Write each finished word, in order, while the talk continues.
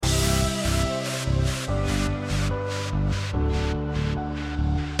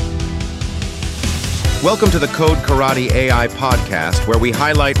Welcome to the Code Karate AI podcast, where we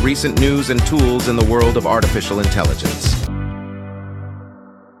highlight recent news and tools in the world of artificial intelligence.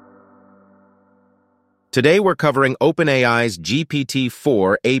 Today we're covering OpenAI's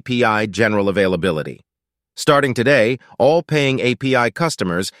GPT4 API general availability. Starting today, all paying API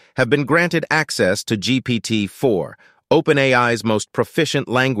customers have been granted access to GPT4, OpenAI's most proficient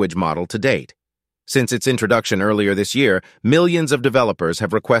language model to date. Since its introduction earlier this year, millions of developers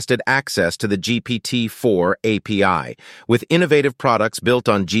have requested access to the GPT4 API, with innovative products built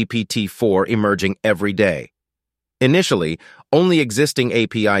on GPT4 emerging every day. Initially, only existing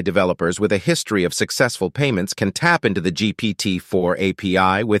API developers with a history of successful payments can tap into the GPT4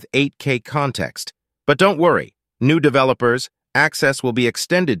 API with 8K context. But don't worry, new developers, access will be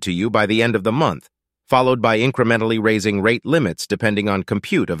extended to you by the end of the month, followed by incrementally raising rate limits depending on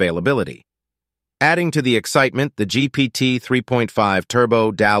compute availability. Adding to the excitement, the GPT 3.5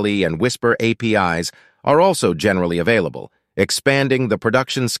 Turbo, DALL-E, and Whisper APIs are also generally available, expanding the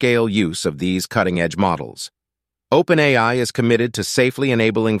production-scale use of these cutting-edge models. OpenAI is committed to safely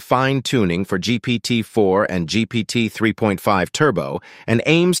enabling fine-tuning for GPT-4 and GPT 3.5 Turbo and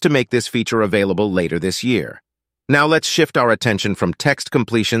aims to make this feature available later this year. Now let's shift our attention from text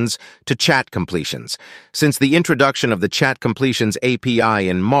completions to chat completions. Since the introduction of the Chat Completions API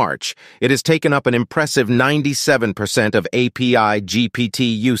in March, it has taken up an impressive 97% of API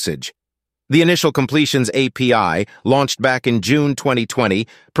GPT usage. The initial Completions API, launched back in June 2020,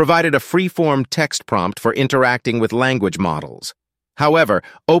 provided a free-form text prompt for interacting with language models. However,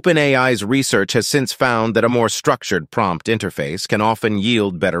 OpenAI's research has since found that a more structured prompt interface can often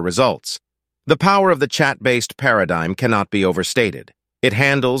yield better results. The power of the chat-based paradigm cannot be overstated. It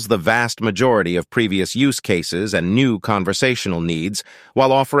handles the vast majority of previous use cases and new conversational needs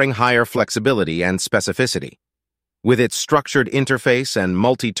while offering higher flexibility and specificity. With its structured interface and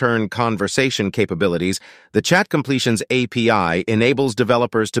multi-turn conversation capabilities, the Chat Completions API enables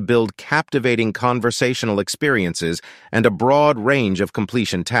developers to build captivating conversational experiences and a broad range of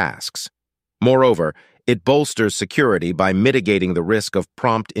completion tasks. Moreover, it bolsters security by mitigating the risk of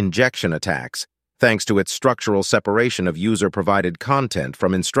prompt injection attacks, thanks to its structural separation of user-provided content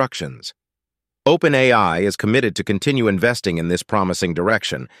from instructions. OpenAI is committed to continue investing in this promising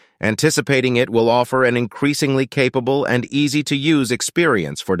direction, anticipating it will offer an increasingly capable and easy-to-use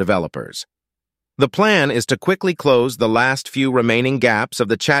experience for developers. The plan is to quickly close the last few remaining gaps of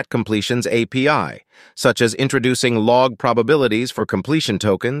the Chat Completions API, such as introducing log probabilities for completion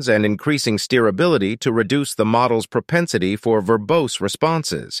tokens and increasing steerability to reduce the model's propensity for verbose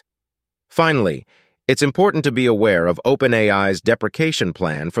responses. Finally, it's important to be aware of OpenAI's deprecation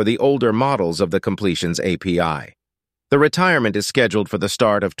plan for the older models of the Completions API. The retirement is scheduled for the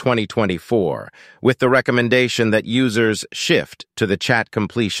start of 2024, with the recommendation that users shift to the Chat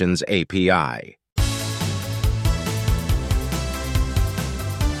Completions API.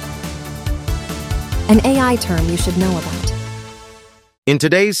 An AI term you should know about. In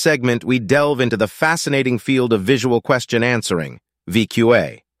today's segment, we delve into the fascinating field of visual question answering,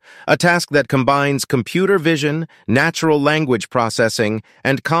 VQA, a task that combines computer vision, natural language processing,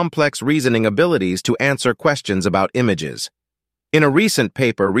 and complex reasoning abilities to answer questions about images. In a recent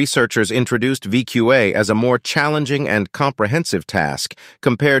paper, researchers introduced VQA as a more challenging and comprehensive task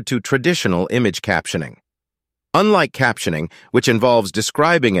compared to traditional image captioning. Unlike captioning, which involves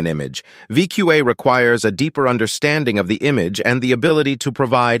describing an image, VQA requires a deeper understanding of the image and the ability to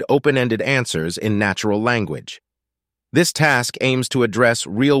provide open-ended answers in natural language. This task aims to address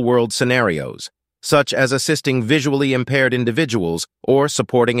real-world scenarios, such as assisting visually impaired individuals or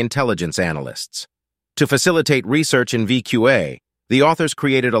supporting intelligence analysts. To facilitate research in VQA, the authors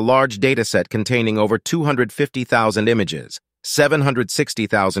created a large dataset containing over 250,000 images,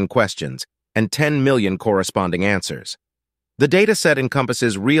 760,000 questions, and 10 million corresponding answers. The dataset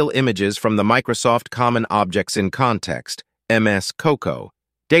encompasses real images from the Microsoft Common Objects in Context, MS COCO,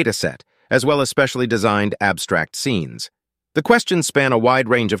 dataset, as well as specially designed abstract scenes. The questions span a wide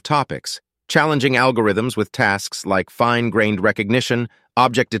range of topics, challenging algorithms with tasks like fine-grained recognition,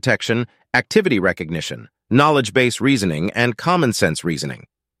 object detection, activity recognition, knowledge-based reasoning, and common-sense reasoning.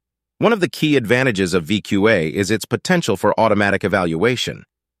 One of the key advantages of VQA is its potential for automatic evaluation.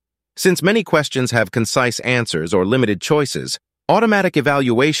 Since many questions have concise answers or limited choices, automatic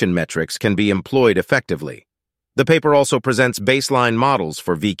evaluation metrics can be employed effectively. The paper also presents baseline models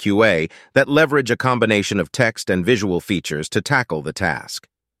for VQA that leverage a combination of text and visual features to tackle the task.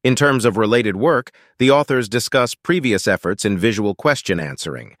 In terms of related work, the authors discuss previous efforts in visual question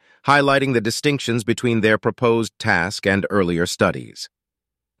answering, highlighting the distinctions between their proposed task and earlier studies.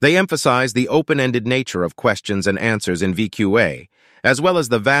 They emphasize the open-ended nature of questions and answers in VQA, as well as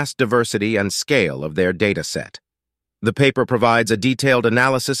the vast diversity and scale of their dataset. The paper provides a detailed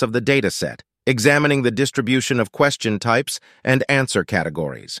analysis of the dataset, examining the distribution of question types and answer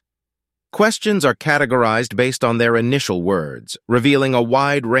categories. Questions are categorized based on their initial words, revealing a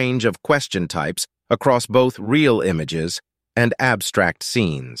wide range of question types across both real images and abstract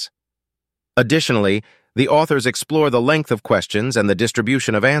scenes. Additionally, the authors explore the length of questions and the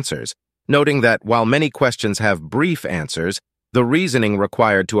distribution of answers, noting that while many questions have brief answers, the reasoning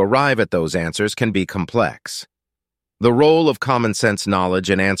required to arrive at those answers can be complex. The role of common sense knowledge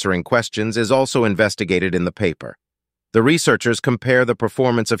in answering questions is also investigated in the paper. The researchers compare the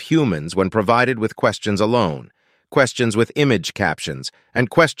performance of humans when provided with questions alone, questions with image captions, and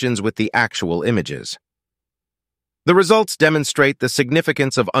questions with the actual images. The results demonstrate the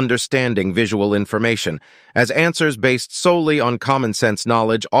significance of understanding visual information, as answers based solely on common sense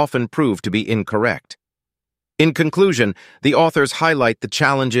knowledge often prove to be incorrect. In conclusion, the authors highlight the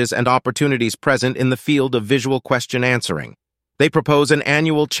challenges and opportunities present in the field of visual question answering. They propose an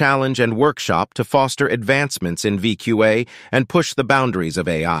annual challenge and workshop to foster advancements in VQA and push the boundaries of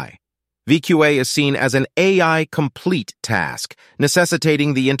AI. VQA is seen as an AI-complete task,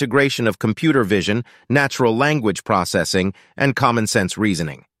 necessitating the integration of computer vision, natural language processing, and common-sense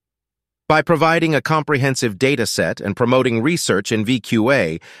reasoning. By providing a comprehensive data set and promoting research in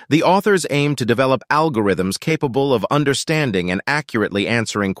VQA, the authors aim to develop algorithms capable of understanding and accurately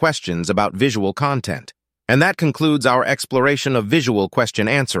answering questions about visual content. And that concludes our exploration of visual question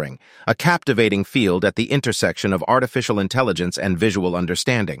answering, a captivating field at the intersection of artificial intelligence and visual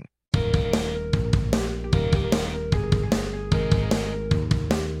understanding.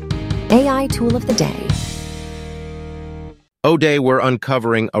 AI Tool of the Day. Today we're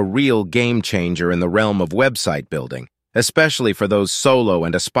uncovering a real game-changer in the realm of website building, especially for those solo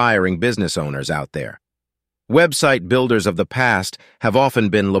and aspiring business owners out there. Website builders of the past have often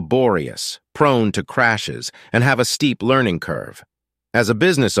been laborious, prone to crashes, and have a steep learning curve. As a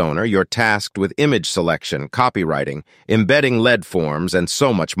business owner, you're tasked with image selection, copywriting, embedding lead forms, and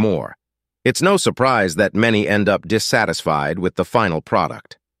so much more. It's no surprise that many end up dissatisfied with the final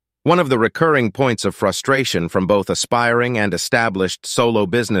product. One of the recurring points of frustration from both aspiring and established solo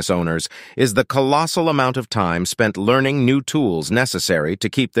business owners is the colossal amount of time spent learning new tools necessary to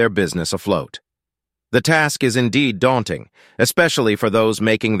keep their business afloat. The task is indeed daunting, especially for those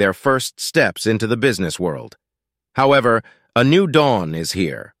making their first steps into the business world. However, a new dawn is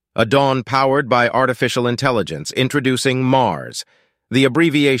here, a dawn powered by artificial intelligence, introducing Mars, the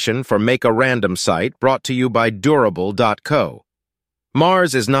abbreviation for Make a Random Site, brought to you by Durable.co.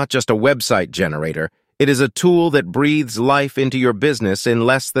 Mars is not just a website generator, it is a tool that breathes life into your business in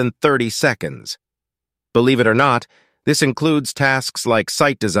less than 30 seconds. Believe it or not, this includes tasks like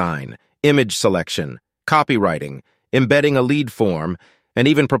site design, image selection, copywriting, embedding a lead form, and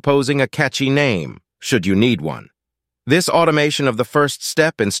even proposing a catchy name, should you need one. This automation of the first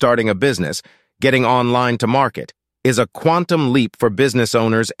step in starting a business, getting online to market, is a quantum leap for business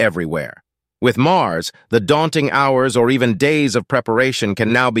owners everywhere. With Mars, the daunting hours or even days of preparation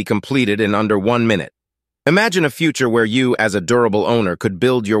can now be completed in under 1 minute. Imagine a future where you, as a durable owner, could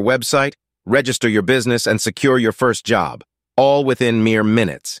build your website, register your business, and secure your first job, all within mere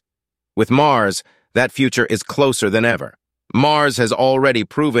minutes. With Mars, that future is closer than ever. Mars has already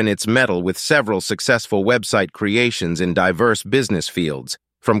proven its mettle with several successful website creations in diverse business fields,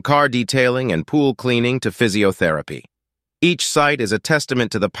 from car detailing and pool cleaning to physiotherapy. Each site is a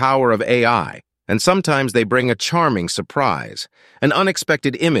testament to the power of AI, and sometimes they bring a charming surprise, an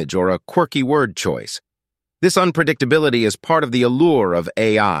unexpected image or a quirky word choice. This unpredictability is part of the allure of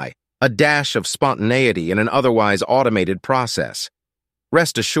AI, a dash of spontaneity in an otherwise automated process.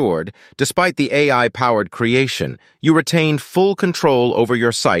 Rest assured, despite the AI-powered creation, you retain full control over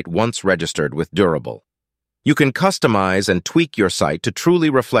your site once registered with Durable. You can customize and tweak your site to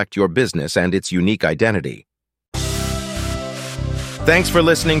truly reflect your business and its unique identity. Thanks for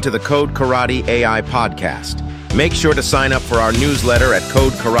listening to the Code Karate AI podcast. Make sure to sign up for our newsletter at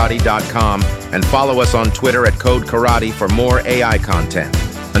codekarate.com and follow us on Twitter at Code Karate for more AI content.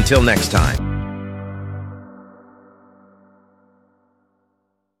 Until next time.